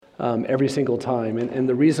every single time. And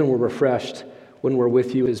the reason we're refreshed when we're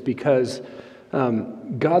with you is because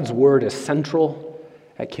God's Word is central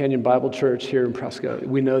at Canyon Bible Church here in Prescott.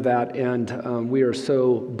 We know that, and we are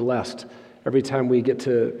so blessed every time we get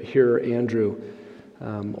to hear Andrew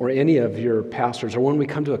or any of your pastors, or when we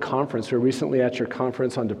come to a conference. We were recently at your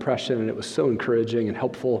conference on depression, and it was so encouraging and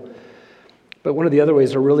helpful. But one of the other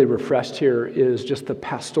ways we're really refreshed here is just the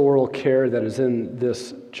pastoral care that is in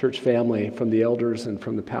this church family from the elders and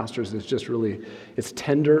from the pastors. It's just really, it's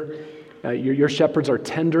tender. Your shepherds are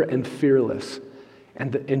tender and fearless,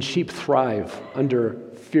 and sheep thrive under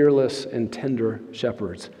fearless and tender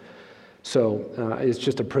shepherds. So it's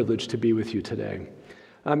just a privilege to be with you today.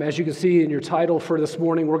 As you can see in your title for this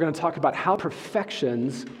morning, we're going to talk about how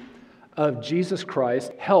perfections of Jesus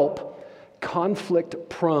Christ help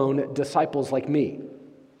conflict-prone disciples like me,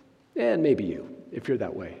 and maybe you, if you're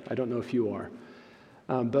that way. I don't know if you are.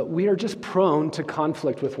 But we are just prone to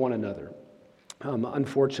conflict with one another,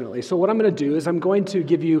 unfortunately. So what I'm going to do is I'm going to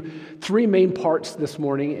give you three main parts this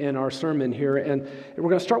morning in our sermon here, and we're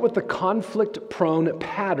going to start with the conflict-prone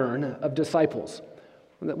pattern of disciples.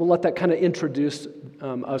 We'll let that kind of introduce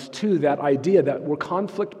us to that idea that we're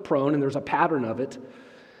conflict-prone and there's a pattern of it.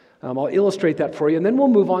 I'll illustrate that for you, and then we'll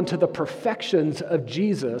move on to the perfections of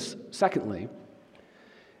Jesus, secondly.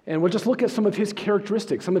 And we'll just look at some of his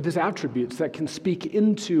characteristics, some of his attributes that can speak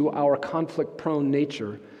into our conflict-prone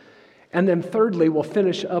nature. And then thirdly, we'll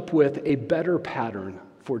finish up with a better pattern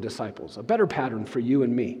for disciples, a better pattern for you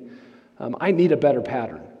and me. I need a better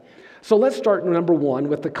pattern. So let's start, number one,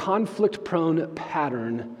 with the conflict-prone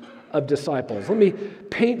pattern of disciples. Let me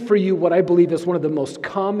paint for you what I believe is one of the most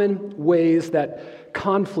common ways that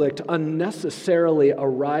conflict unnecessarily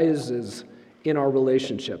arises in our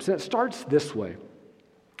relationships. And it starts this way.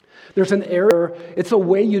 There's an error. It's a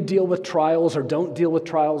way you deal with trials or don't deal with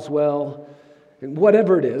trials well,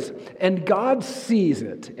 whatever it is. And God sees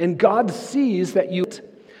it. And God sees that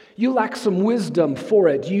you lack some wisdom for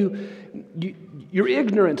it. You're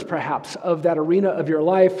ignorant, perhaps, of that arena of your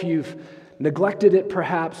life. You've neglected it,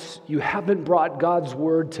 perhaps. You haven't brought God's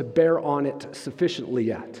word to bear on it sufficiently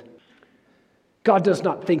yet. God does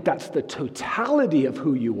not think that's the totality of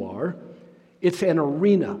who you are. It's an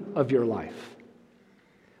arena of your life.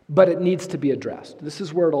 But it needs to be addressed. This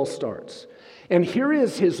is where it all starts. And here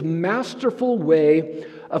is his masterful way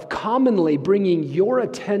of commonly bringing your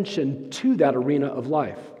attention to that arena of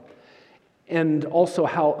life. And also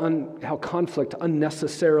how conflict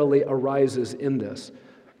unnecessarily arises in this.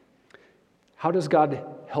 How does God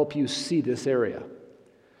help you see this area?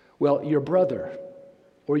 Well, your brother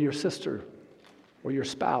or your sister or your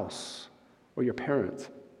spouse or your parent.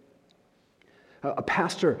 A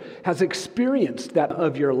pastor has experienced that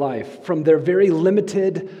of your life from their very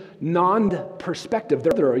limited, non-perspective.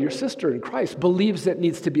 Their brother or your sister in Christ believes it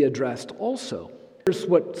needs to be addressed also. Here's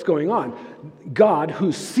what's going on. God,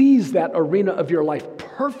 who sees that arena of your life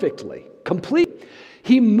perfectly, completely,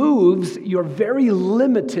 he moves your very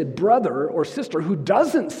limited brother or sister who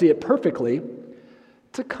doesn't see it perfectly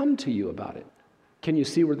to come to you about it. Can you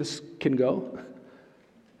see where this can go?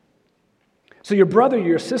 So your brother,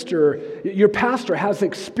 your sister, your pastor has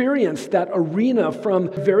experienced that arena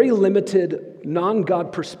from very limited,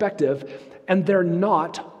 non-God perspective, and they're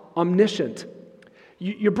not omniscient.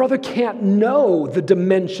 Your brother can't know the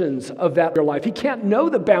dimensions of that in your life. He can't know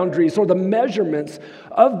the boundaries or the measurements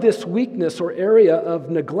of this weakness or area of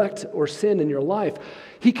neglect or sin in your life.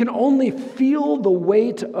 He can only feel the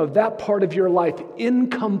weight of that part of your life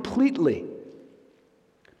incompletely.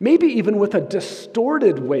 Maybe even with a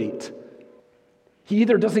distorted weight. He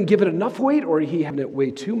either doesn't give it enough weight or he has it way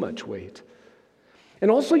too much weight. And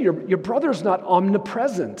also your brother's not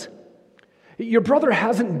omnipresent. Your brother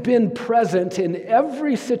hasn't been present in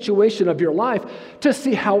every situation of your life to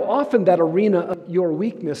see how often that arena of your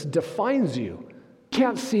weakness defines you.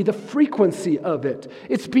 Can't see the frequency of it.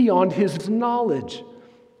 It's beyond his knowledge.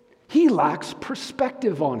 He lacks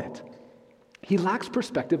perspective on it. He lacks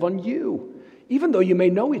perspective on you, even though you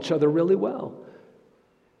may know each other really well.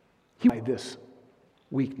 He has this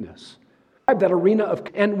weakness. That arena of,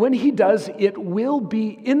 and when he does, it will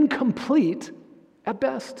be incomplete at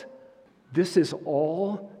best. This is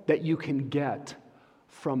all that you can get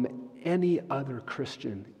from any other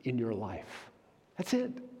Christian in your life. That's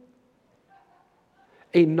it.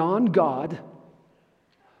 A non-God,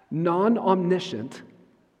 non-omniscient,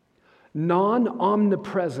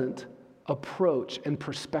 non-omnipresent approach and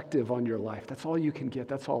perspective on your life. That's all you can get.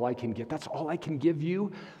 That's all I can get. That's all I can give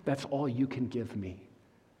you. That's all you can give me.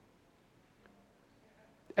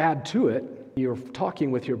 Add to it, you're talking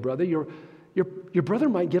with your brother, your brother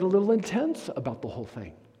might get a little intense about the whole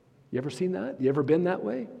thing. You ever seen that? You ever been that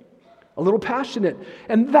way? a little passionate,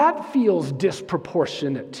 and that feels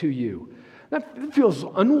disproportionate to you. That feels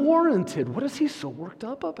unwarranted. What is he so worked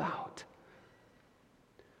up about?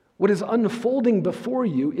 What is unfolding before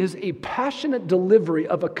you is a passionate delivery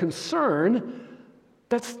of a concern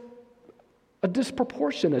that's a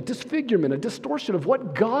disproportion, a disfigurement, a distortion of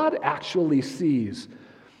what God actually sees.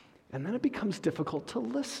 And then it becomes difficult to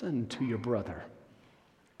listen to your brother.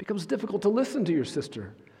 It becomes difficult to listen to your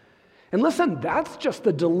sister. And listen, that's just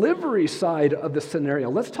the delivery side of the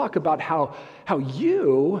scenario. Let's talk about how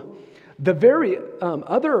you, the very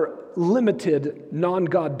other limited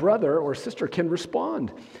non-God brother or sister, can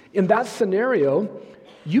respond. In that scenario,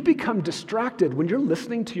 you become distracted when you're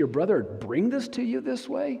listening to your brother bring this to you this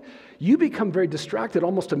way. You become very distracted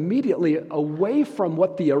almost immediately away from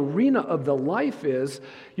what the arena of the life is.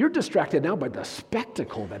 You're distracted now by the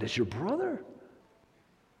spectacle that is your brother.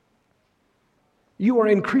 You are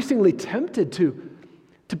increasingly tempted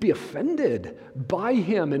to be offended by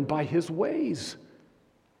him and by his ways.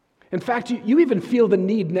 In fact, you even feel the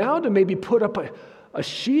need now to maybe put up a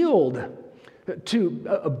shield,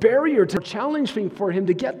 a barrier, to challenging for him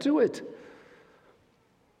to get to it.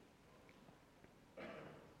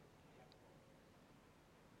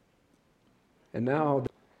 And now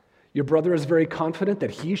your brother is very confident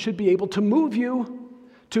that he should be able to move you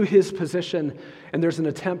to his position, and there's an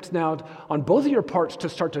attempt now on both of your parts to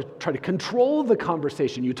start to try to control the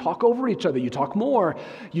conversation. You talk over each other, you talk more,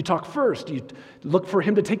 you talk first, you look for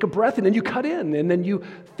him to take a breath, and then you cut in, and then you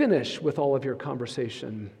finish with all of your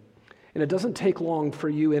conversation. And it doesn't take long for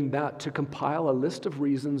you in that to compile a list of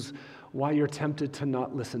reasons why you're tempted to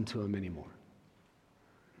not listen to him anymore.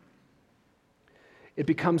 It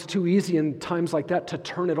becomes too easy in times like that to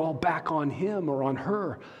turn it all back on him or on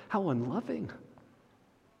her. How unloving.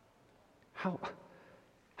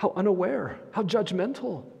 How unaware, how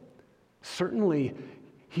judgmental. Certainly,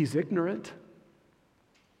 he's ignorant.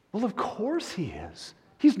 Well, of course he is.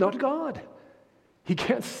 He's not God. He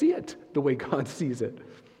can't see it the way God sees it.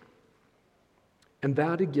 And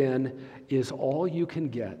that, again, is all you can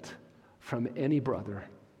get from any brother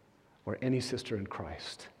or any sister in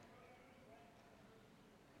Christ.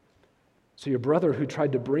 So your brother who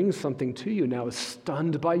tried to bring something to you now is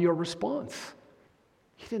stunned by your response.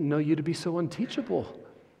 He didn't know you to be so unteachable.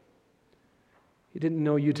 He didn't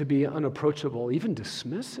know you to be unapproachable, even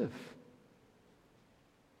dismissive.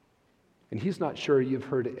 And he's not sure you've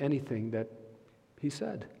heard anything that he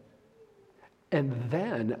said. And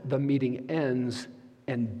then the meeting ends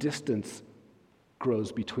and distance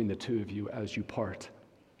grows between the two of you as you part.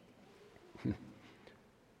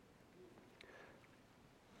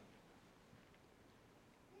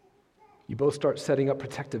 You both start setting up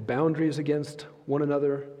protective boundaries against one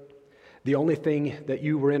another. The only thing that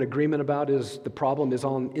you were in agreement about is the problem is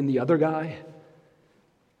in the other guy.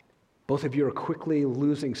 Both of you are quickly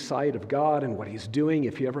losing sight of God and what he's doing,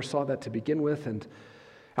 if you ever saw that to begin with. And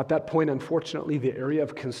at that point, unfortunately, the area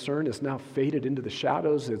of concern is now faded into the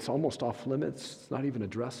shadows. It's almost off limits. It's not even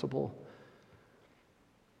addressable.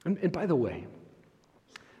 And by the way,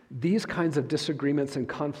 these kinds of disagreements and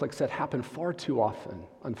conflicts that happen far too often,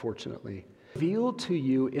 unfortunately, reveal to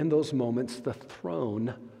you in those moments the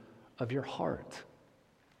throne of your heart.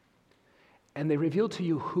 And they reveal to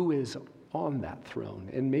you who is on that throne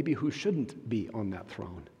and maybe who shouldn't be on that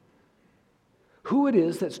throne. Who it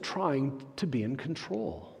is that's trying to be in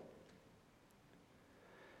control.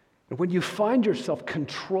 And when you find yourself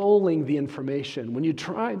controlling the information, when you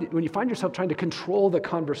find yourself trying to control the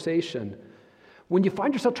conversation, when you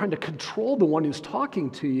find yourself trying to control the one who's talking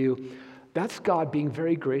to you, that's God being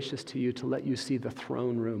very gracious to you to let you see the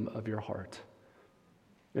throne room of your heart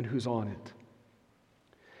and who's on it.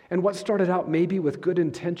 And what started out maybe with good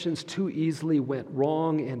intentions too easily went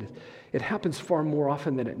wrong, and it happens far more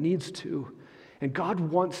often than it needs to. And God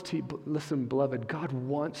wants to, listen, beloved, God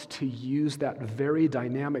wants to use that very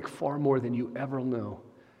dynamic far more than you ever know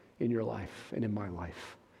in your life and in my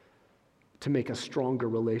life, to make a stronger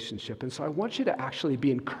relationship. And so I want you to actually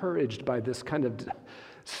be encouraged by this kind of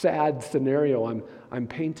sad scenario I'm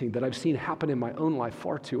painting that I've seen happen in my own life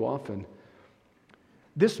far too often.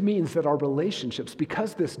 This means that our relationships,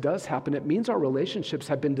 because this does happen, it means our relationships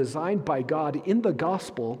have been designed by God in the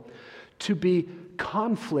gospel to be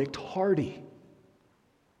conflict hardy.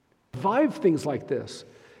 Survive things like this.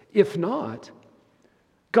 If not,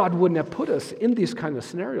 God wouldn't have put us in these kind of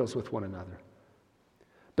scenarios with one another.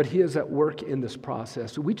 But he is at work in this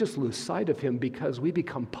process. We just lose sight of him because we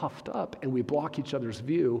become puffed up and we block each other's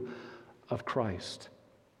view of Christ.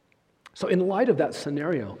 So in light of that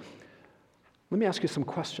scenario, let me ask you some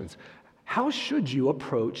questions. How should you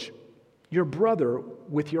approach your brother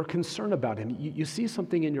with your concern about him. You see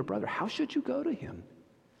something in your brother. How should you go to him?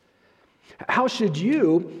 How should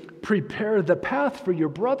you prepare the path for your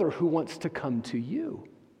brother who wants to come to you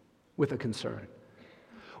with a concern?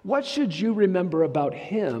 What should you remember about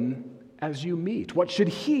him as you meet? What should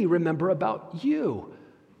he remember about you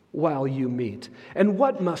while you meet? And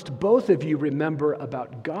what must both of you remember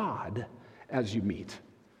about God as you meet?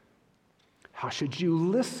 How should you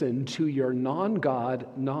listen to your non-God,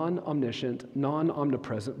 non-omniscient,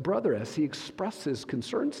 non-omnipresent brother as he expresses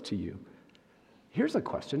concerns to you? Here's a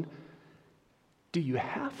question. Do you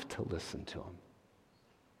have to listen to him?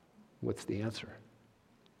 What's the answer?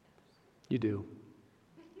 You do.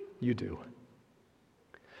 You do.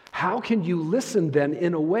 How can you listen then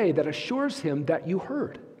in a way that assures him that you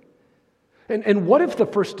heard? And what if the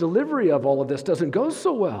first delivery of all of this doesn't go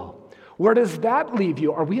so well? Where does that leave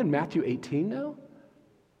you? Are we in Matthew 18 now?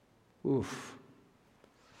 Oof.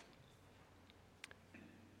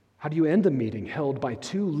 How do you end a meeting held by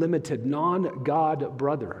two limited non-God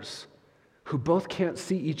brothers who both can't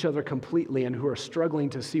see each other completely and who are struggling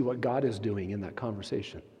to see what God is doing in that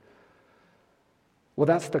conversation? Well,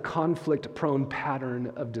 that's the conflict-prone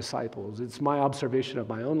pattern of disciples. It's my observation of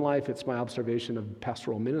my own life. It's my observation of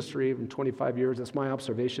pastoral ministry in 25 years. It's my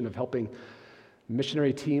observation of helping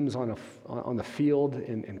missionary teams on the field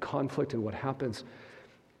in conflict and what happens.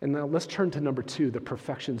 And now let's turn to number 2, the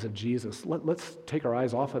perfections of Jesus. Let's take our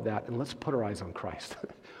eyes off of that and let's put our eyes on Christ.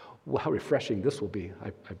 Well, how refreshing this will be, I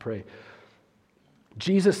pray.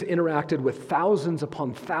 Jesus interacted with thousands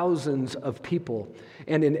upon thousands of people,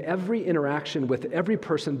 and in every interaction with every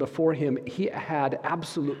person before him, he had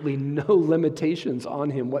absolutely no limitations on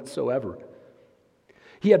him whatsoever.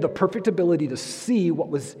 He had the perfect ability to see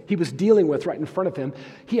what he was dealing with right in front of him.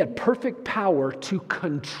 He had perfect power to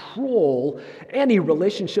control any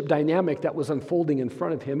relationship dynamic that was unfolding in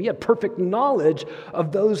front of him. He had perfect knowledge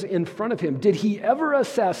of those in front of him. Did he ever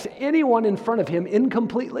assess anyone in front of him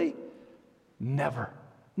incompletely? Never.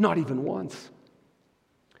 Not even once.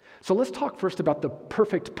 So let's talk first about the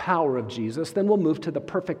perfect power of Jesus, then we'll move to the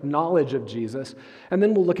perfect knowledge of Jesus, and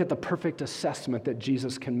then we'll look at the perfect assessment that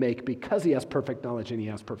Jesus can make because he has perfect knowledge and he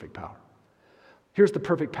has perfect power. Here's the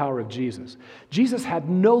perfect power of Jesus. Jesus had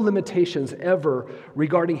no limitations ever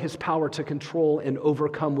regarding his power to control and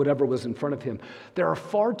overcome whatever was in front of him. There are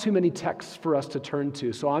far too many texts for us to turn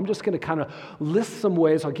to, so I'm just going to kind of list some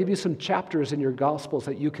ways. I'll give you some chapters in your Gospels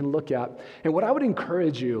that you can look at. And what I would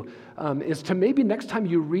encourage you is to maybe next time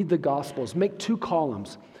you read the Gospels, make 2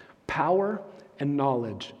 columns, power and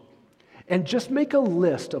knowledge. And just make a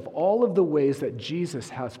list of all of the ways that Jesus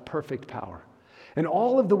has perfect power. And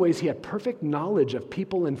all of the ways he had perfect knowledge of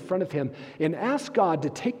people in front of him, and ask God to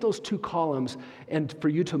take those 2 columns and for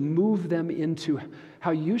you to move them into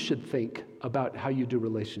how you should think about how you do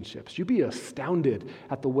relationships. You'd be astounded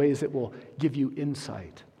at the ways it will give you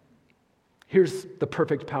insight. Here's the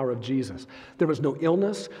perfect power of Jesus. There was no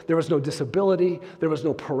illness, there was no disability, there was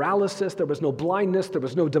no paralysis, there was no blindness, there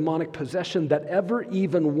was no demonic possession that ever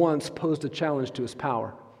even once posed a challenge to his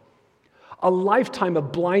power. A lifetime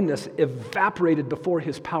of blindness evaporated before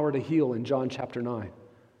his power to heal in John chapter 9.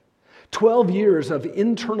 12 years of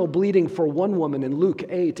internal bleeding for one woman in Luke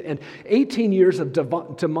 8, and 18 years of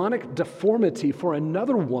demonic deformity for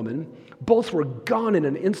another woman. Both were gone in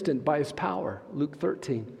an instant by his power, Luke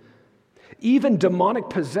 13. Even demonic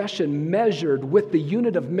possession measured with the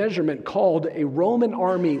unit of measurement called a Roman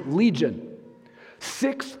army legion.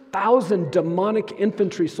 6,000 demonic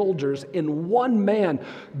infantry soldiers in one man,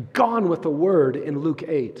 gone with the word in Luke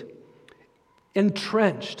 8.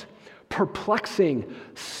 Entrenched, perplexing,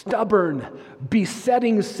 stubborn,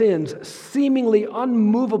 besetting sins, seemingly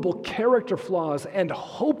unmovable character flaws, and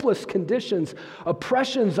hopeless conditions,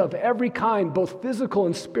 oppressions of every kind, both physical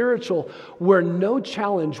and spiritual, were no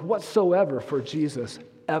challenge whatsoever for Jesus,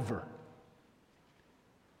 ever.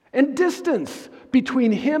 And distance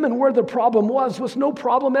between him and where the problem was no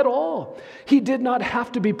problem at all. He did not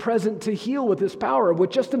have to be present to heal with his power. With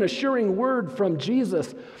just an assuring word from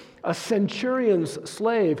Jesus, a centurion's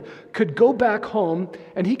slave could go back home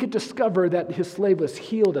and he could discover that his slave was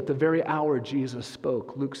healed at the very hour Jesus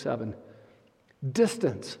spoke, Luke 7.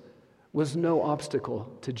 Distance was no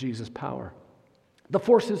obstacle to Jesus' power. The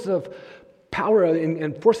forces of power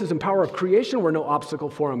and forces and power of creation were no obstacle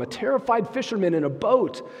for him. A terrified fisherman in a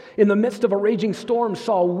boat in the midst of a raging storm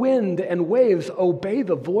saw wind and waves obey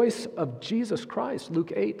the voice of Jesus Christ,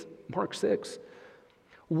 Luke 8, Mark 6.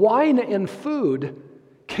 Wine and food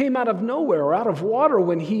came out of nowhere or out of water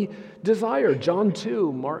when he desired, John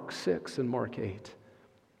 2, Mark 6, and Mark 8.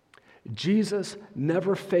 Jesus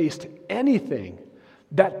never faced anything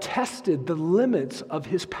that tested the limits of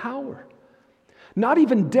his power. Not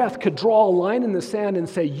even death could draw a line in the sand and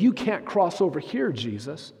say, you can't cross over here,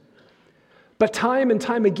 Jesus. But time and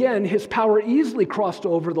time again, his power easily crossed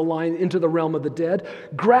over the line into the realm of the dead,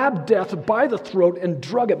 grabbed death by the throat, and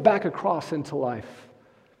drug it back across into life.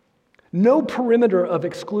 No perimeter of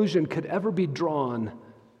exclusion could ever be drawn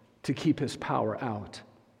to keep his power out.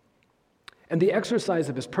 And the exercise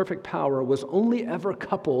of his perfect power was only ever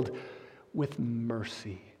coupled with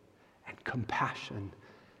mercy and compassion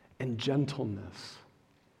and gentleness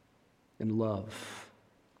and love.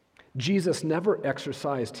 Jesus never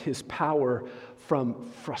exercised his power from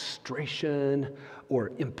frustration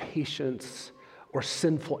or impatience or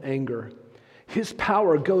sinful anger. His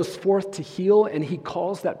power goes forth to heal, and he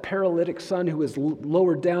calls that paralytic son who is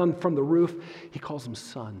lowered down from the roof, he calls him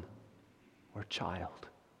son or child.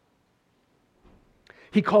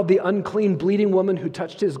 He called the unclean, bleeding woman who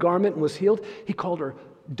touched his garment and was healed, he called her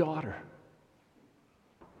daughter.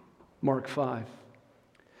 Mark 5.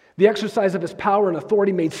 The exercise of his power and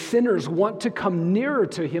authority made sinners want to come nearer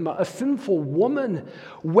to him. A sinful woman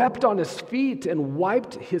wept on his feet and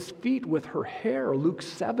wiped his feet with her hair. Luke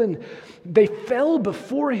 7. They fell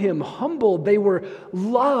before him, humbled. They were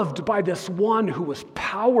loved by this one who was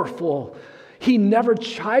powerful. He never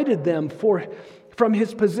chided them from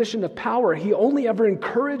his position of power. He only ever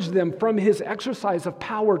encouraged them from his exercise of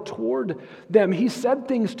power toward them. He said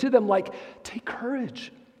things to them like, take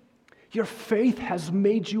courage. Your faith has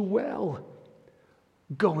made you well.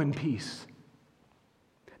 Go in peace.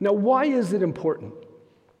 Now, why is it important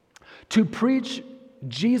to preach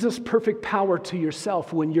Jesus' perfect power to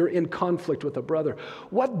yourself when you're in conflict with a brother?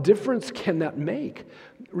 What difference can that make?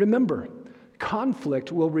 Remember,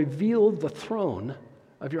 conflict will reveal the throne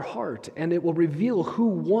of your heart, and it will reveal who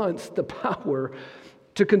wants the power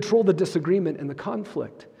to control the disagreement and the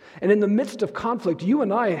conflict. And in the midst of conflict, you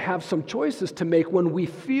and I have some choices to make when we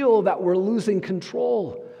feel that we're losing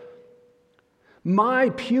control. My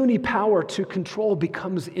puny power to control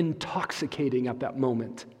becomes intoxicating at that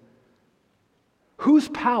moment. Whose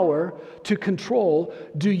power to control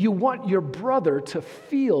do you want your brother to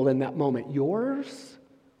feel in that moment? Yours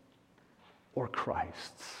or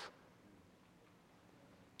Christ's?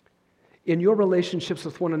 In your relationships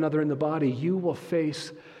with one another in the body, you will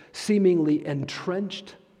face seemingly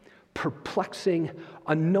entrenched, perplexing,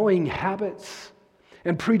 annoying habits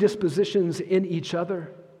and predispositions in each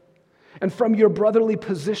other. And from your brotherly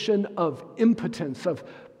position of impotence, of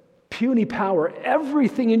puny power,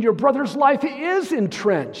 everything in your brother's life is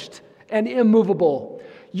entrenched and immovable.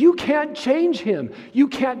 You can't change him. You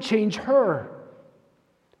can't change her.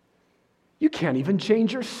 You can't even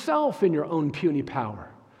change yourself in your own puny power.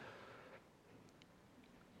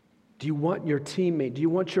 Do you want your teammate, do you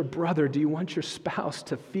want your brother, do you want your spouse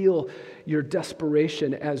to feel your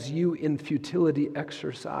desperation as you in futility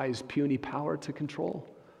exercise puny power to control?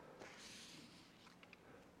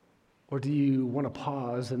 Or do you want to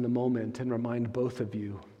pause in the moment and remind both of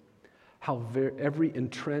you how every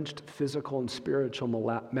entrenched physical and spiritual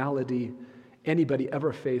malady anybody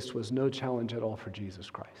ever faced was no challenge at all for Jesus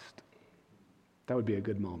Christ? That would be a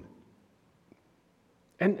good moment.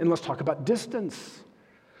 And let's talk about distance.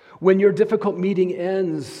 When your difficult meeting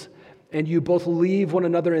ends and you both leave one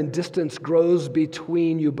another and distance grows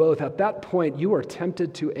between you both, at that point you are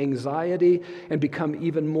tempted to anxiety and become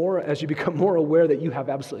even more, as you become more aware that you have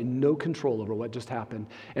absolutely no control over what just happened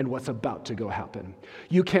and what's about to go happen.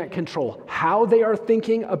 You can't control how they are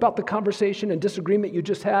thinking about the conversation and disagreement you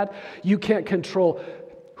just had. You can't control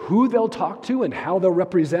who they'll talk to and how they'll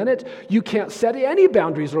represent it. You can't set any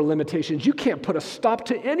boundaries or limitations. You can't put a stop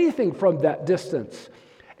to anything from that distance.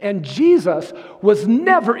 And Jesus was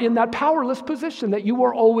never in that powerless position that you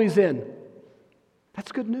were always in.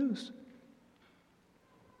 That's good news.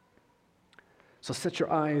 So set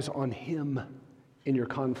your eyes on him in your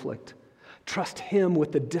conflict. Trust him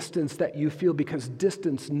with the distance that you feel, because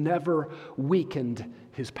distance never weakened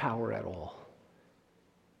his power at all.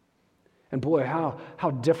 And boy,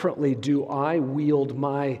 how differently do I wield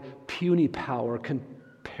my puny power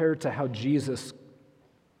compared to how Jesus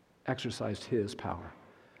exercised his power.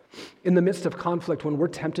 In the midst of conflict, when we're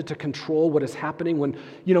tempted to control what is happening, when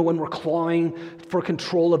we're clawing for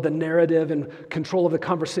control of the narrative and control of the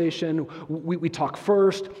conversation, we talk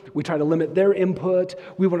first, we try to limit their input,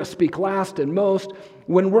 we want to speak last and most.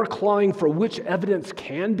 When we're clawing for which evidence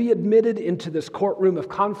can be admitted into this courtroom of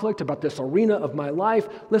conflict about this arena of my life,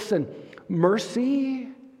 listen, mercy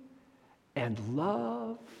and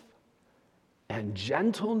love and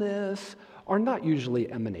gentleness are not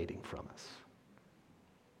usually emanating from us.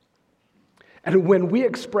 And when we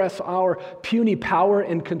express our puny power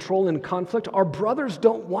and control in conflict, our brothers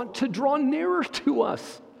don't want to draw nearer to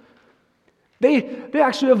us. They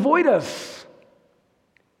actually avoid us.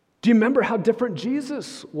 Do you remember how different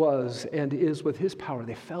Jesus was and is with his power?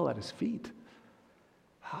 They fell at his feet.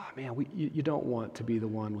 Man, you don't want to be the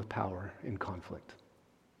one with power in conflict.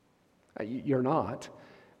 You're not.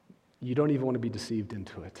 You don't even want to be deceived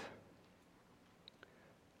into it.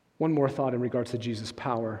 One more thought in regards to Jesus'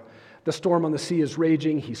 power. The storm on the sea is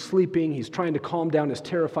raging. He's sleeping. He's trying to calm down his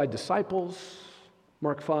terrified disciples.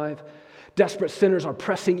 Mark 5. Desperate sinners are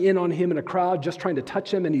pressing in on him in a crowd, just trying to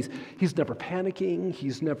touch him, and he's never panicking.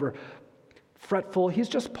 He's never fretful. He's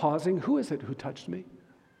just pausing. Who is it who touched me?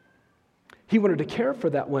 He wanted to care for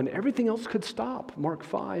that one. Everything else could stop. Mark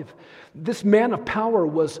 5. This man of power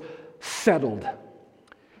was settled.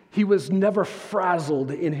 He was never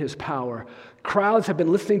frazzled in his power. Crowds have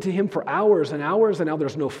been listening to him for hours and hours, and now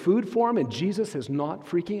there's no food for him, and Jesus is not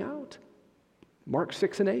freaking out. Mark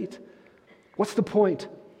 6 and 8. What's the point?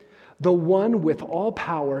 The one with all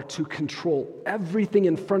power to control everything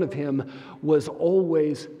in front of him was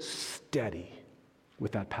always steady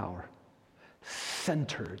with that power,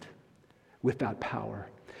 centered with that power.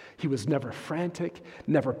 He was never frantic,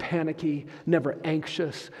 never panicky, never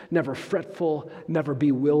anxious, never fretful, never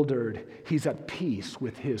bewildered. He's at peace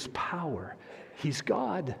with his power. He's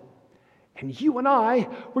God. And you and I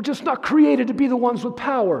were just not created to be the ones with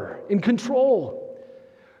power, in control.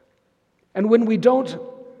 And when we do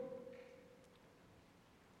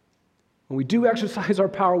exercise our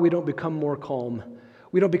power, we don't become more calm.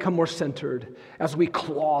 We don't become more centered as we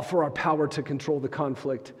claw for our power to control the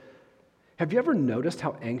conflict. Have you ever noticed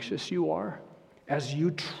how anxious you are as you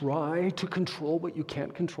try to control what you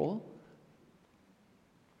can't control?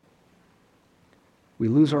 We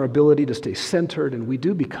lose our ability to stay centered, and we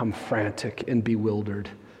do become frantic and bewildered.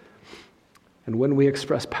 And when we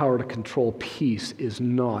express power to control, peace is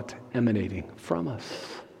not emanating from us.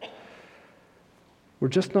 We're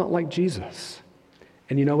just not like Jesus.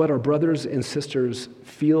 And you know what? Our brothers and sisters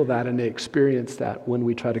feel that and they experience that when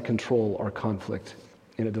we try to control our conflict,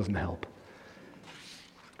 and it doesn't help.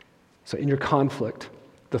 So in your conflict,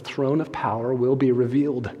 the throne of power will be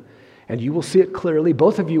revealed, and you will see it clearly,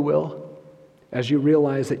 both of you will, as you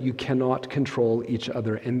realize that you cannot control each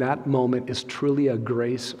other. And that moment is truly a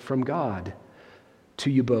grace from God to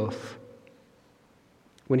you both.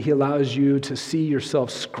 When he allows you to see yourself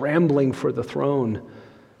scrambling for the throne.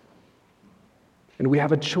 And we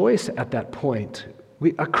have a choice at that point.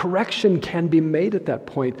 A correction can be made at that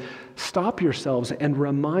point. Stop yourselves and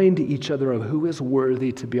remind each other of who is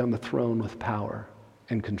worthy to be on the throne with power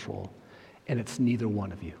and control. And it's neither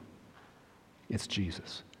one of you. It's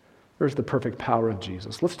Jesus. There's the perfect power of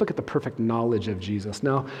Jesus. Let's look at the perfect knowledge of Jesus.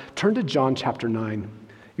 Now, turn to John chapter 9.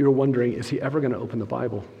 You were wondering, is he ever going to open the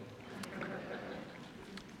Bible?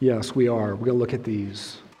 Yes, we are. We're going to look at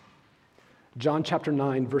these. John chapter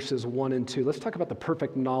 9, verses 1 and 2. Let's talk about the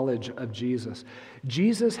perfect knowledge of Jesus.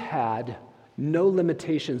 Jesus had no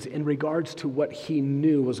limitations in regards to what he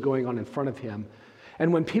knew was going on in front of him.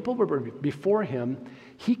 And when people were before him,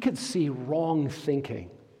 he could see wrong thinking.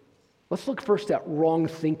 Let's look first at wrong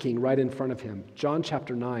thinking right in front of him. John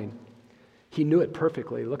chapter 9. He knew it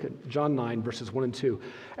perfectly. Look at John 9, verses 1 and 2.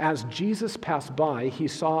 As Jesus passed by, he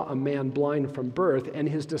saw a man blind from birth, and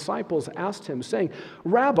his disciples asked him, saying,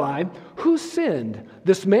 Rabbi, who sinned,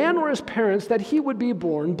 this man or his parents, that he would be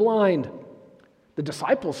born blind? The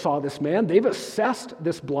disciples saw this man. They've assessed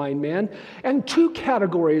this blind man, and two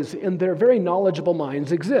categories in their very knowledgeable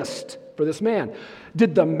minds exist for this man.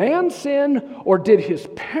 Did the man sin, or did his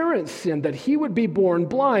parents sin that he would be born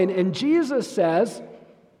blind? And Jesus says,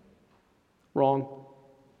 wrong.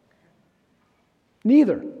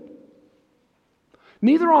 Neither.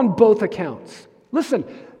 Neither on both accounts. Listen,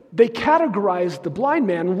 they categorized the blind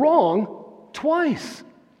man wrong twice.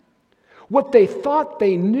 What they thought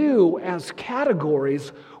they knew as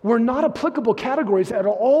categories were not applicable categories at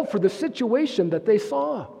all for the situation that they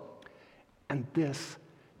saw. And this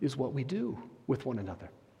is what we do with one another.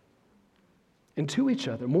 And to each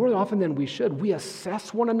other, more often than we should. We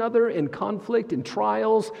assess one another in conflict, in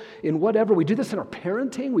trials, in whatever. We do this in our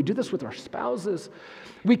parenting. We do this with our spouses.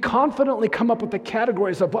 We confidently come up with the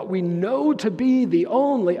categories of what we know to be the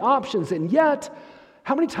only options. And yet,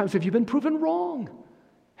 how many times have you been proven wrong?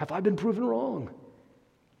 Have I been proven wrong?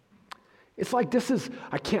 It's like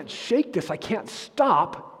I can't shake this. I can't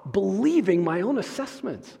stop believing my own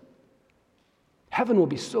assessments. Heaven will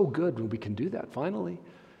be so good when we can do that finally.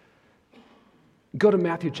 Go to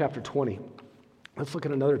Matthew chapter 20. Let's look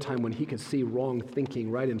at another time when he could see wrong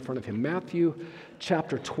thinking right in front of him. Matthew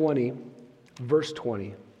chapter 20, verse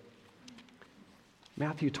 20.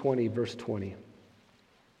 Matthew 20, verse 20.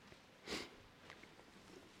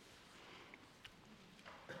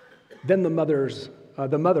 Then the mother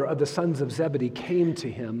of the sons of Zebedee came to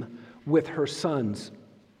him with her sons.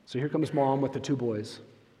 So here comes mom with the two boys,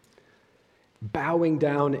 bowing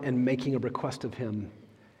down and making a request of him.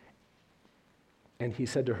 And he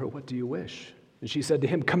said to her, "What do you wish?" And she said to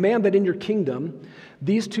him, "Command that in your kingdom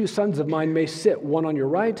these two sons of mine may sit, one on your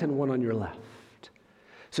right and one on your left."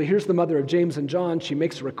 So here's the mother of James and John. She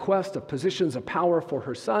makes a request of positions of power for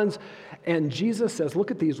her sons. And Jesus says, look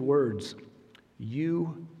at these words,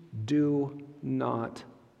 "You do not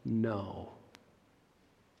know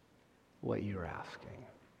what you're asking."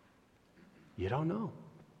 You don't know.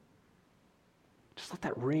 Just let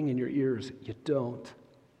that ring in your ears. You don't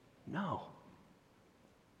know.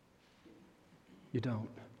 You don't.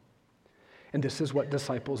 And this is what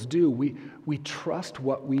disciples do. We trust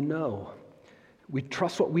what we know. We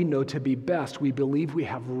trust what we know to be best. We believe we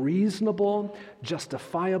have reasonable,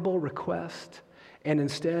 justifiable request, and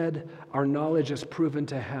instead our knowledge is proven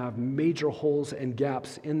to have major holes and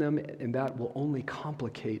gaps in them, and that will only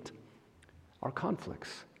complicate our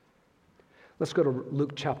conflicts. Let's go to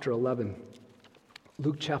Luke chapter 11.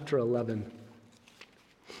 Luke chapter 11.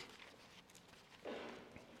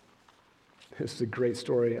 This is a great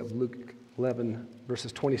story of Luke 11,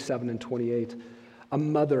 verses 27 and 28. A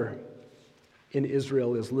mother in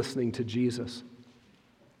Israel is listening to Jesus.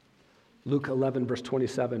 Luke 11, verse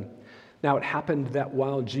 27. Now it happened that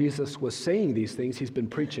while Jesus was saying these things, he's been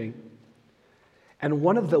preaching, and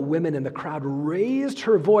one of the women in the crowd raised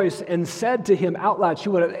her voice and said to him out loud, she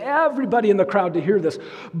wanted everybody in the crowd to hear this,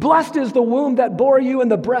 "Blessed is the womb that bore you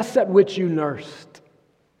and the breasts at which you nursed."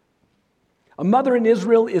 A mother in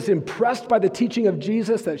Israel is impressed by the teaching of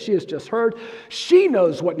Jesus that she has just heard. She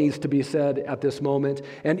knows what needs to be said at this moment.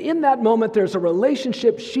 And in that moment, there's a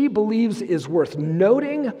relationship she believes is worth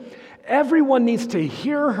noting. Everyone needs to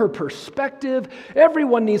hear her perspective.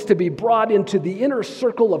 Everyone needs to be brought into the inner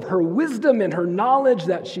circle of her wisdom and her knowledge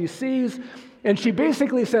that she sees. And she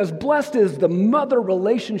basically says, blessed is the mother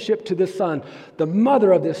relationship to this son. The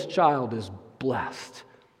mother of this child is blessed.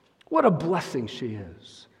 What a blessing she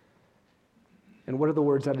is. And what are the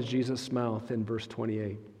words out of Jesus' mouth in verse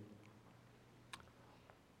 28?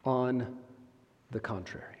 On the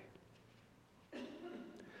contrary.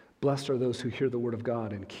 Blessed are those who hear the word of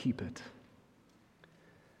God and keep it.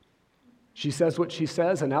 She says what she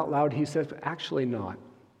says, and out loud he says, actually not.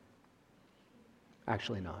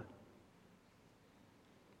 Actually not.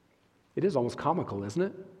 It is almost comical, isn't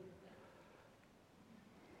it?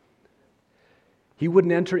 He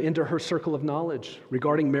wouldn't enter into her circle of knowledge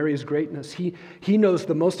regarding Mary's greatness. He knows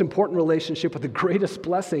the most important relationship with the greatest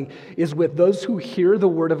blessing is with those who hear the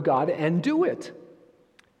word of God and do it.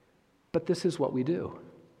 But this is what we do.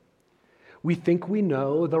 We think we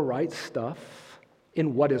know the right stuff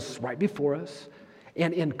in what is right before us.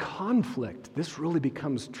 And in conflict, this really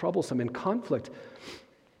becomes troublesome. In conflict,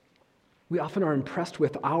 we often are impressed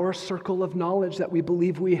with our circle of knowledge that we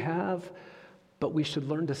believe we have, but we should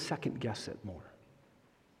learn to second guess it more.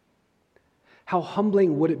 How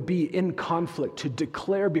humbling would it be in conflict to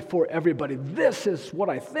declare before everybody, this is what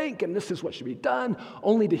I think and this is what should be done,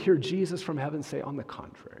 only to hear Jesus from heaven say, on the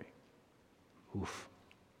contrary. Oof.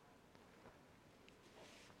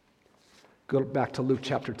 Go back to Luke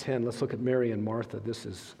chapter 10. Let's look at Mary and Martha. This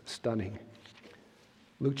is stunning.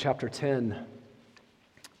 Luke chapter 10,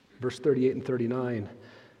 verse 38 and 39.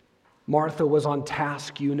 Martha was on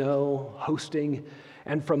task, hosting.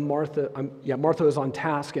 And from Martha was on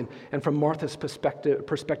task, and from Martha's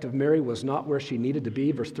perspective, Mary was not where she needed to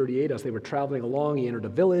be. Verse 38, as they were traveling along, he entered a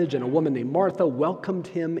village, and a woman named Martha welcomed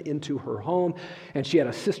him into her home. And she had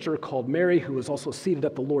a sister called Mary, who was also seated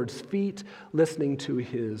at the Lord's feet, listening to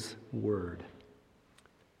his word.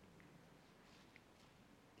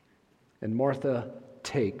 And Martha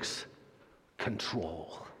takes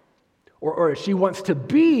control. Or she wants to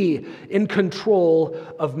be in control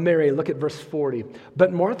of Mary. Look at verse 40.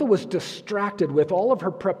 But Martha was distracted with all of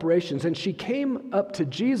her preparations, and she came up to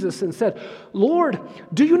Jesus and said, Lord,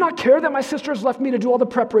 do you not care that my sister has left me to do all the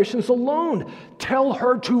preparations alone? Tell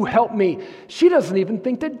her to help me. She doesn't even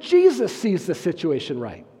think that Jesus sees the situation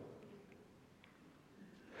right.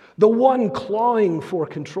 The one clawing for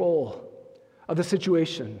control of the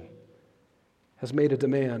situation has made a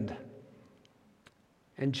demand.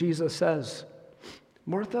 And Jesus says,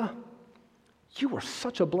 Martha, you are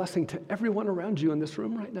such a blessing to everyone around you in this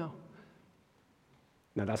room right now.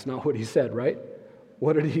 Now, that's not what he said, right?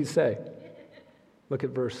 What did he say? Look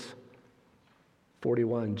at verse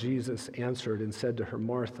 41. Jesus answered and said to her,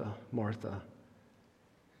 Martha, Martha,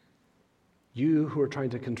 you who are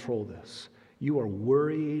trying to control this, you are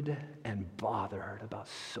worried and bothered about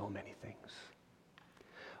so many things.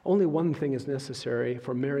 Only one thing is necessary,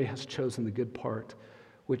 for Mary has chosen the good part,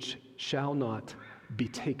 which shall not be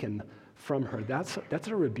taken from her. That's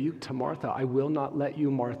a rebuke to Martha. I will not let you,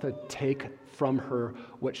 Martha, take from her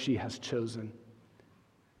what she has chosen.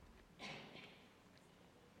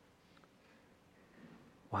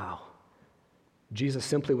 Wow. Jesus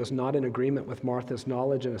simply was not in agreement with Martha's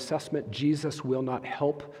knowledge and assessment. Jesus will not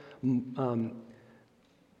help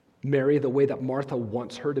Mary the way that Martha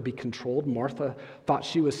wants her to be controlled. Martha thought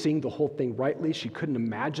she was seeing the whole thing rightly. She couldn't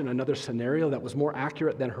imagine another scenario that was more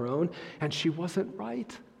accurate than her own, and she wasn't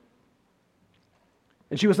right.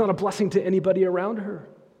 And she was not a blessing to anybody around her.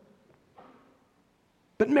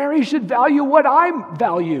 But Mary should value what I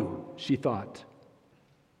value, she thought.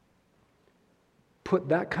 Put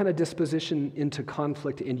that kind of disposition into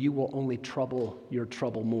conflict, and you will only trouble your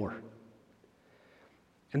trouble more.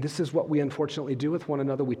 And this is what we unfortunately do with one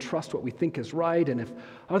another. We trust what we think is right, and if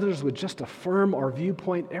others would just affirm our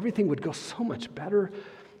viewpoint, everything would go so much better.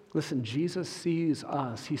 Listen, Jesus sees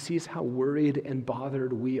us. He sees how worried and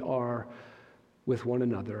bothered we are with one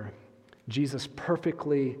another. Jesus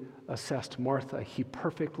perfectly assessed Martha. He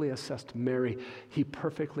perfectly assessed Mary. He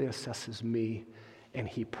perfectly assesses me, and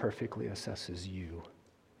he perfectly assesses you.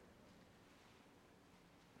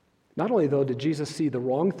 Not only, though, did Jesus see the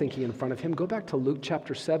wrong thinking in front of him, go back to Luke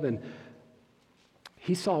chapter 7.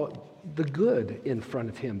 He saw the good in front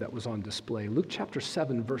of him that was on display. Luke chapter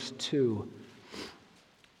 7, verse 2.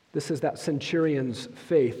 This is that centurion's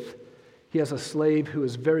faith. He has a slave who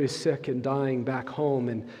is very sick and dying back home,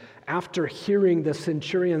 and after hearing the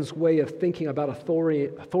centurion's way of thinking about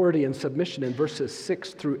authority and submission in verses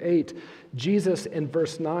 6 through 8, Jesus in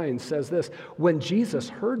verse 9 says this: when Jesus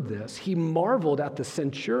heard this, he marveled at the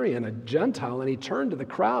centurion, a Gentile, and he turned to the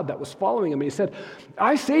crowd that was following him, and he said,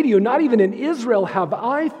 I say to you, not even in Israel have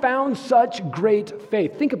I found such great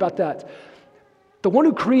faith. Think about that. The one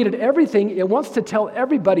who created everything, it wants to tell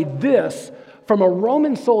everybody this from a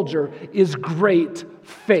Roman soldier is great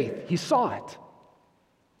faith. He saw it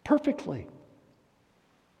perfectly.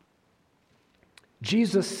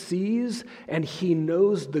 Jesus sees and he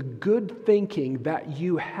knows the good thinking that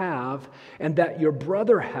you have and that your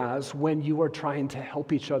brother has when you are trying to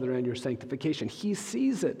help each other in your sanctification. He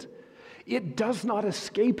sees it. It does not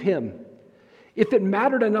escape him. If it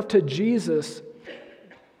mattered enough to Jesus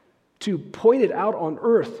to point it out on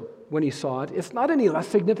earth when he saw it, it's not any less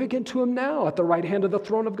significant to him now at the right hand of the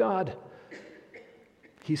throne of God.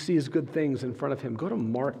 He sees good things in front of him. Go to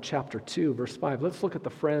Mark chapter 2, verse 5. Let's look at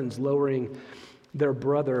the friends lowering their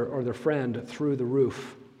brother or their friend through the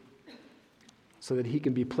roof so that he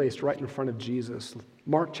can be placed right in front of Jesus.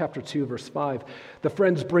 Mark chapter 2, verse 5. The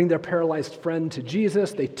friends bring their paralyzed friend to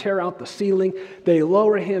Jesus. They tear out the ceiling. They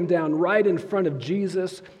lower him down right in front of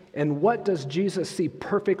Jesus. And what does Jesus see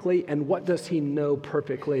perfectly, and what does he know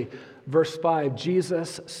perfectly? Verse 5,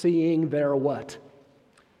 Jesus seeing their what?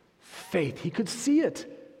 Faith. He could see it.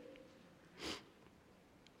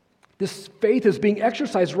 This faith is being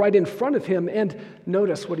exercised right in front of him. And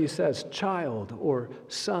notice what he says, child or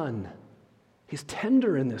son. He's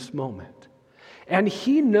tender in this moment. And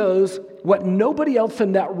he knows what nobody else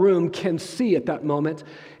in that room can see at that moment.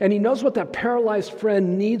 And he knows what that paralyzed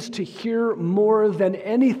friend needs to hear more than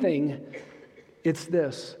anything. It's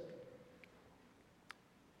this: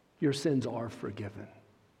 your sins are forgiven.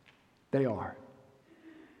 They are.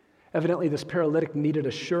 Evidently, this paralytic needed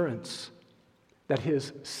assurance that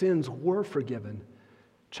his sins were forgiven.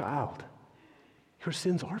 Child, your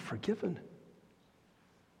sins are forgiven.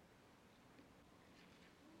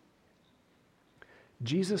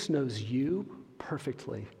 Jesus knows you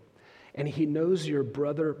perfectly, and he knows your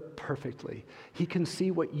brother perfectly. He can see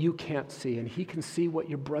what you can't see, and he can see what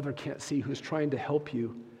your brother can't see who's trying to help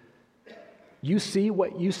you. You see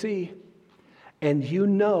what you see, and you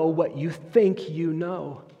know what you think you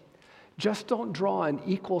know. Just don't draw an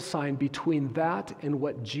equal sign between that and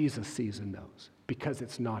what Jesus sees and knows, because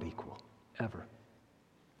it's not equal, ever.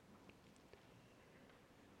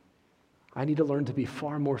 I need to learn to be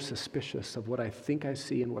far more suspicious of what I think I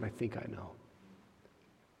see and what I think I know.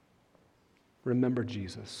 Remember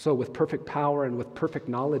Jesus. So with perfect power and with perfect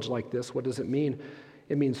knowledge like this, what does it mean?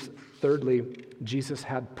 It means, thirdly, Jesus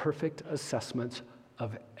had perfect assessments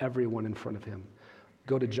of everyone in front of him.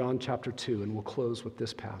 Go to John chapter 2, and we'll close with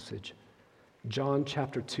this passage. John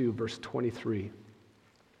chapter 2, verse 23.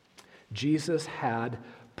 Jesus had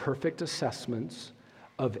perfect assessments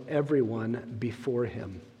of everyone before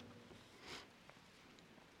him.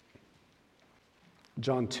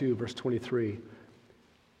 John 2, verse 23.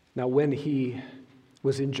 Now when he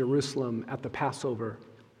was in Jerusalem at the Passover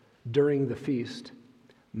during the feast,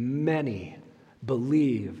 many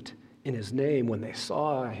believed in his name when they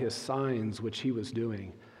saw his signs which he was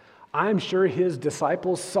doing. I'm sure his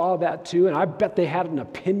disciples saw that too, and I bet they had an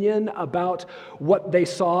opinion about what they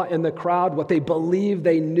saw in the crowd, what they believed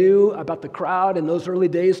they knew about the crowd in those early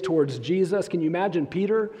days towards Jesus. Can you imagine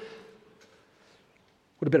Peter?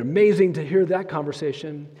 Would have been amazing to hear that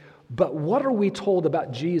conversation. But what are we told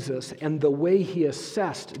about Jesus and the way he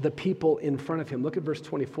assessed the people in front of him? Look at verse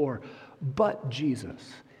 24. But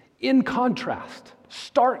Jesus, in contrast,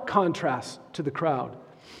 stark contrast to the crowd,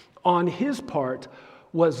 on his part,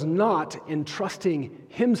 was not entrusting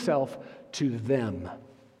himself to them.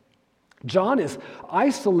 John is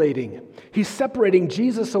isolating. He's separating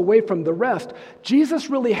Jesus away from the rest.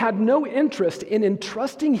 Jesus really had no interest in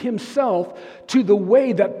entrusting himself to the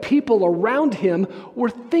way that people around him were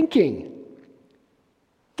thinking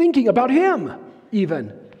about him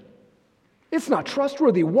even. It's not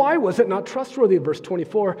trustworthy. Why was it not trustworthy? Verse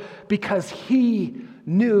 24, because he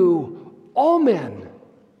knew all men.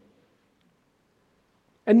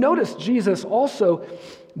 And notice Jesus also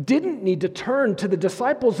didn't need to turn to the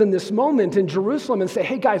disciples in this moment in Jerusalem and say,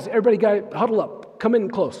 hey guys, everybody huddle up, come in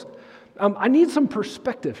close. I need some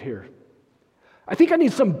perspective here. I think I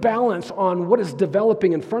need some balance on what is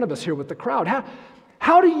developing in front of us here with the crowd.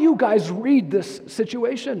 How do you guys read this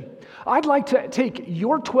situation? I'd like to take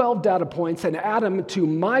your 12 data points and add them to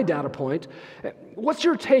my data point. What's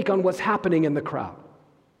your take on what's happening in the crowd?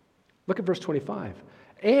 Look at verse 25.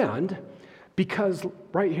 And because,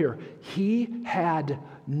 right here, he had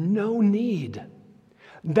no need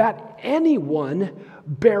that anyone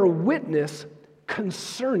bear witness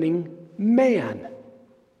concerning man.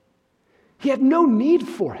 He had no need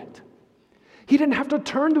for it. He didn't have to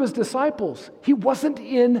turn to his disciples. He wasn't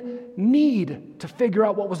in need to figure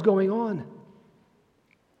out what was going on.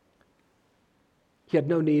 He had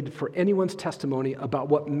no need for anyone's testimony about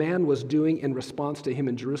what man was doing in response to him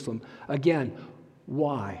in Jerusalem. Again,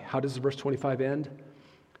 why? How does verse 25 end?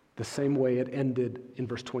 The same way it ended in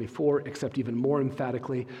verse 24, except even more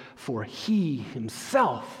emphatically, for he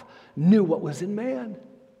himself knew what was in man.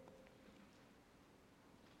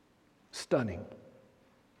 Stunning.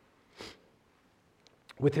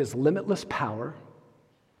 With his limitless power,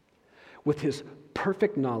 with his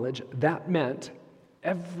perfect knowledge, that meant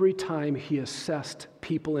every time he assessed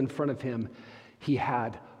people in front of him, he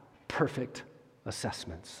had perfect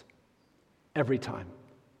assessments. Every time.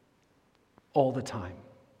 All the time.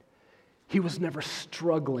 He was never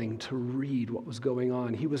struggling to read what was going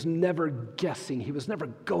on. He was never guessing. He was never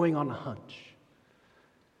going on a hunch.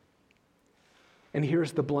 And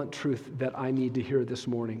here's the blunt truth that I need to hear this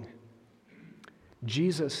morning.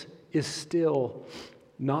 Jesus is still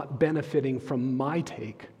not benefiting from my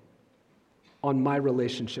take on my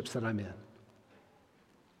relationships that I'm in.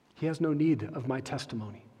 He has no need of my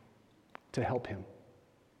testimony to help him.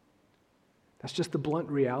 That's just the blunt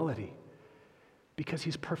reality. Because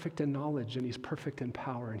he's perfect in knowledge and he's perfect in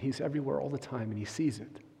power and he's everywhere all the time and he sees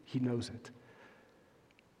it. He knows it.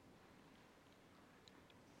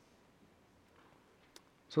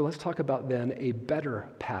 So let's talk about then a better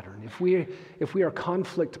pattern. If we are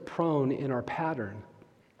conflict prone in our pattern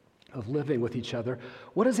of living with each other,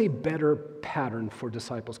 what is a better pattern for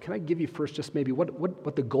disciples? Can I give you first just maybe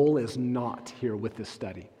what the goal is not here with this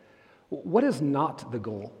study? What is not the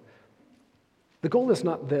goal? The goal is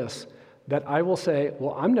not this, that I will say,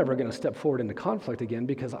 well, I'm never going to step forward into conflict again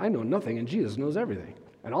because I know nothing and Jesus knows everything,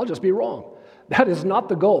 and I'll just be wrong. That is not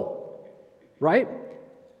the goal, right?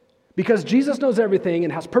 Because Jesus knows everything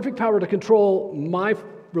and has perfect power to control my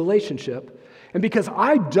relationship, and because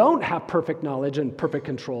I don't have perfect knowledge and perfect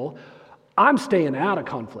control, I'm staying out of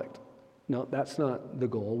conflict. No, that's not the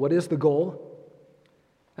goal. What is the goal?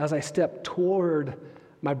 As I step toward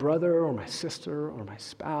my brother or my sister or my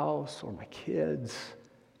spouse or my kids,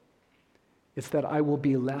 it's that I will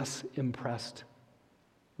be less impressed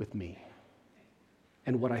with me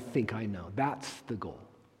and what I think I know. That's the goal.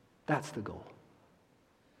 That's the goal.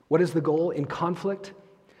 What is the goal in conflict?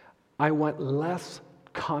 I want less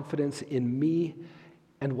confidence in me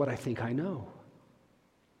and what I think I know.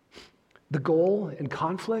 The goal in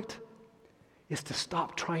conflict is to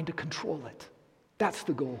stop trying to control it. That's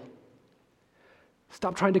the goal.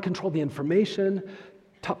 Stop trying to control the information.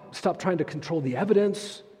 Stop trying to control the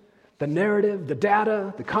evidence, the narrative, the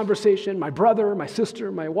data, the conversation, my brother, my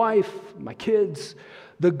sister, my wife, my kids.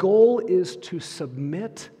 The goal is to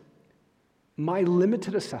submit my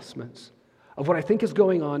limited assessments of what I think is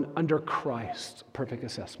going on under Christ's perfect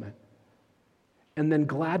assessment, and then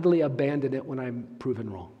gladly abandon it when I'm proven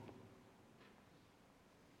wrong.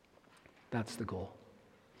 That's the goal.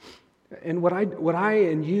 And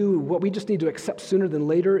what we just need to accept sooner than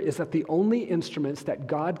later is that the only instruments that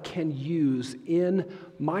God can use in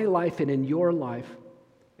my life and in your life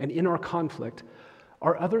and in our conflict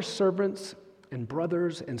are other servants and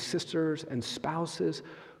brothers and sisters and spouses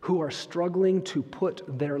who are struggling to put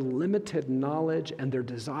their limited knowledge and their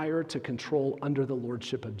desire to control under the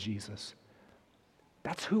lordship of Jesus.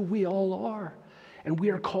 That's who we all are. And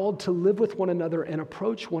we are called to live with one another and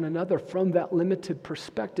approach one another from that limited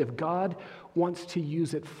perspective. God wants to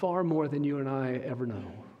use it far more than you and I ever know.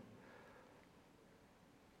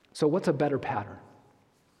 So what's a better pattern?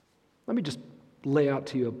 Let me just lay out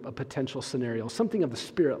to you a potential scenario, something of the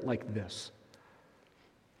Spirit like this.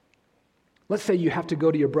 Let's say you have to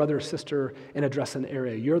go to your brother or sister and address an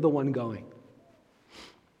area. You're the one going.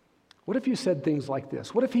 What if you said things like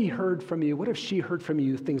this? What if he heard from you? What if she heard from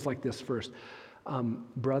you things like this first?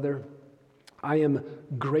 Brother, I am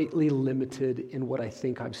greatly limited in what I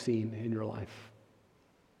think I've seen in your life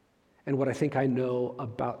and what I think I know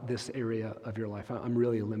about this area of your life. I'm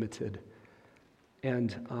really limited.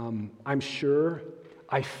 And I'm sure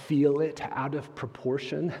I feel it out of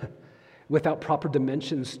proportion without proper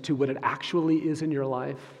dimensions to what it actually is in your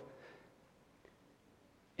life.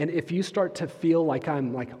 And if you start to feel like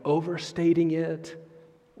I'm overstating it,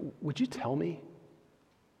 would you tell me?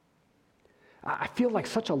 I feel like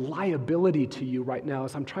such a liability to you right now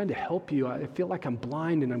as I'm trying to help you. I feel like I'm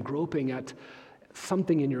blind and I'm groping at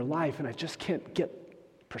something in your life and I just can't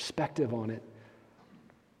get perspective on it.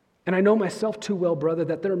 And I know myself too well, brother,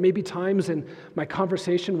 that there may be times in my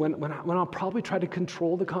conversation when I'll probably try to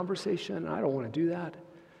control the conversation, and I don't want to do that.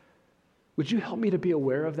 Would you help me to be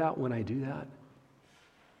aware of that when I do that?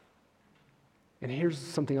 And here's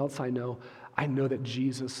something else I know. I know that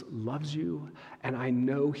Jesus loves you, and I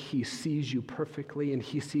know he sees you perfectly, and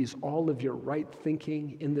he sees all of your right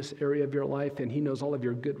thinking in this area of your life, and he knows all of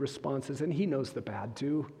your good responses, and he knows the bad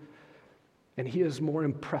too. And he is more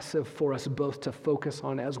impressive for us both to focus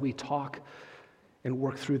on as we talk and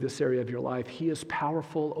work through this area of your life. He is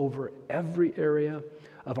powerful over every area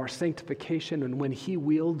of our sanctification, and when he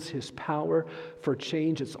wields his power for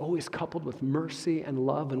change, it's always coupled with mercy and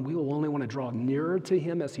love, and we will only want to draw nearer to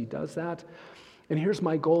him as he does that. And here's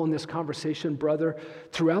my goal in this conversation, brother.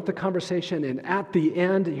 Throughout the conversation and at the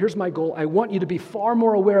end, here's my goal. I want you to be far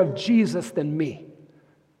more aware of Jesus than me.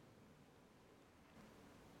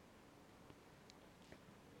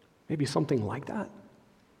 Maybe something like that.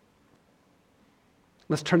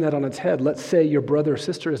 Let's turn that on its head. Let's say your brother or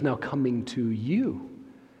sister is now coming to you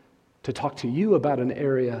to talk to you about an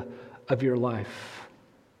area of your life.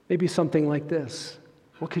 Maybe something like this.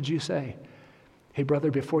 What could you say? Hey, brother,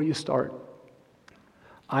 before you start,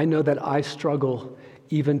 I know that I struggle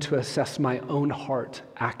even to assess my own heart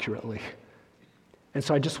accurately. And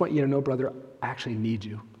so I just want you to know, brother, I actually need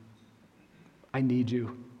you. I need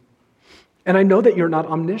you. And I know that you're not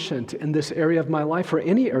omniscient in this area of my life or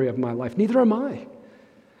any area of my life. Neither am I.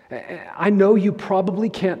 I know you probably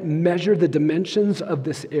can't measure the dimensions of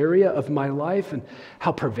this area of my life and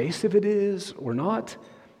how pervasive it is or not.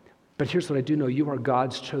 But here's what I do know. You are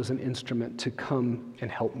God's chosen instrument to come and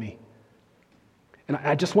help me. And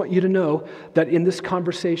I just want you to know that in this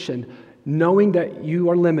conversation, knowing that you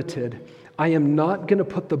are limited, I am not going to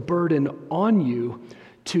put the burden on you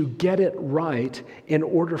to get it right in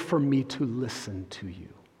order for me to listen to you.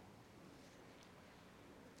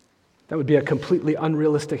 That would be a completely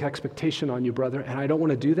unrealistic expectation on you, brother, and I don't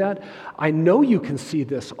want to do that. I know you can see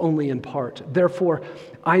this only in part. Therefore,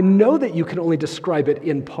 I know that you can only describe it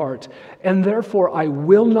in part, and therefore I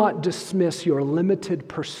will not dismiss your limited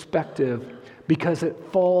perspective because it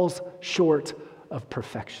falls short of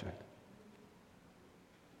perfection.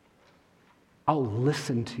 I'll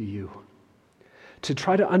listen to you to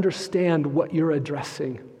try to understand what you're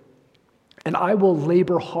addressing. And I will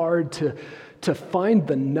labor hard to find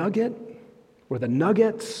the nugget or the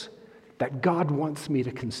nuggets that God wants me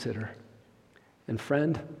to consider. And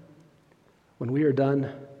friend, when we are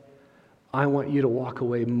done, I want you to walk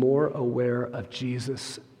away more aware of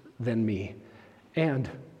Jesus than me. And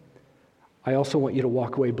I also want you to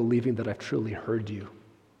walk away believing that I've truly heard you.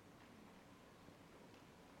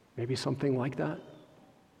 Maybe something like that.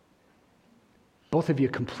 Both of you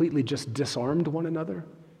completely just disarmed one another,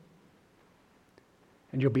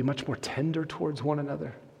 and you'll be much more tender towards one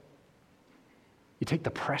another. You take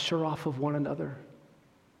the pressure off of one another.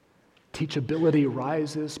 Teachability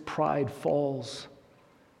rises, pride falls,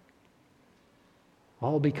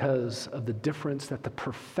 all because of the difference that the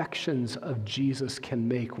perfections of Jesus can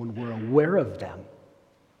make when we're aware of them.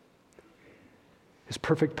 His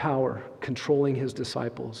perfect power controlling his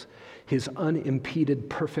disciples, his unimpeded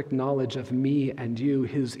perfect knowledge of me and you,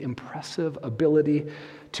 his impressive ability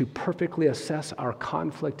to perfectly assess our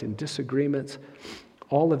conflict and disagreements.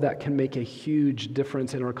 All of that can make a huge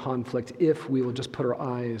difference in our conflict if we will just put our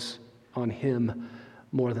eyes on him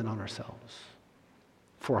more than on ourselves.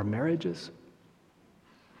 For our marriages,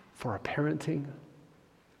 for our parenting,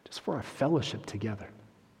 just for our fellowship together.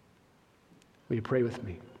 Will you pray with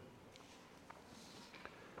me?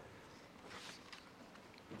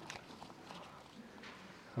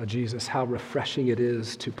 Oh, Jesus, how refreshing it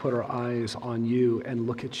is to put our eyes on you and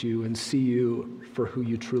look at you and see you for who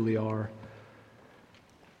you truly are.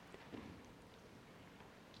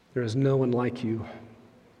 There is no one like you.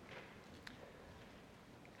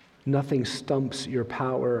 Nothing stumps your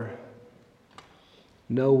power.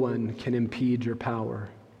 No one can impede your power.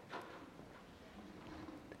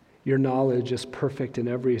 Your knowledge is perfect in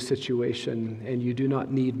every situation, and you do not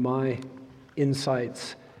need my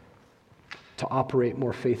insights to operate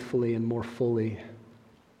more faithfully and more fully.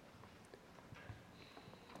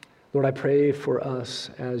 Lord, I pray for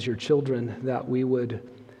us as your children that we would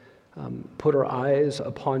put our eyes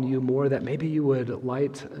upon you more, that maybe you would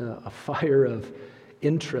light a fire of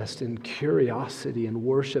interest and curiosity and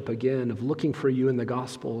worship again, of looking for you in the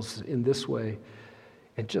Gospels in this way,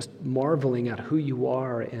 and just marveling at who you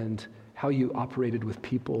are and how you operated with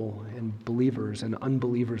people and believers and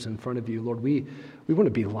unbelievers in front of you. Lord, we want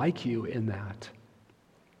to be like you in that.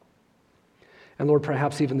 And Lord,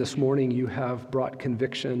 perhaps even this morning you have brought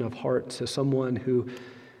conviction of heart to someone who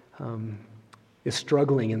is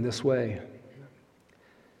struggling in this way.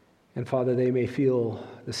 And Father, they may feel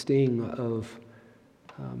the sting of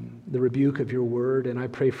the rebuke of your word, and I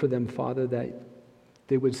pray for them, Father, that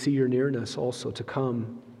they would see your nearness also to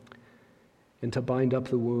come and to bind up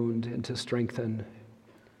the wound and to strengthen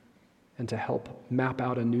and to help map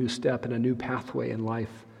out a new step and a new pathway in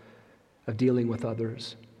life of dealing with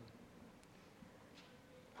others.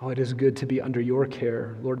 Oh, it is good to be under your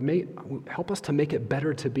care. Lord, help us to make it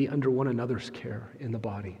better to be under one another's care in the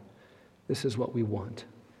body. This is what we want.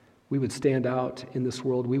 We would stand out in this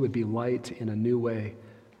world. We would be light in a new way.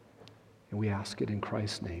 And we ask it in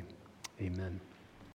Christ's name. Amen.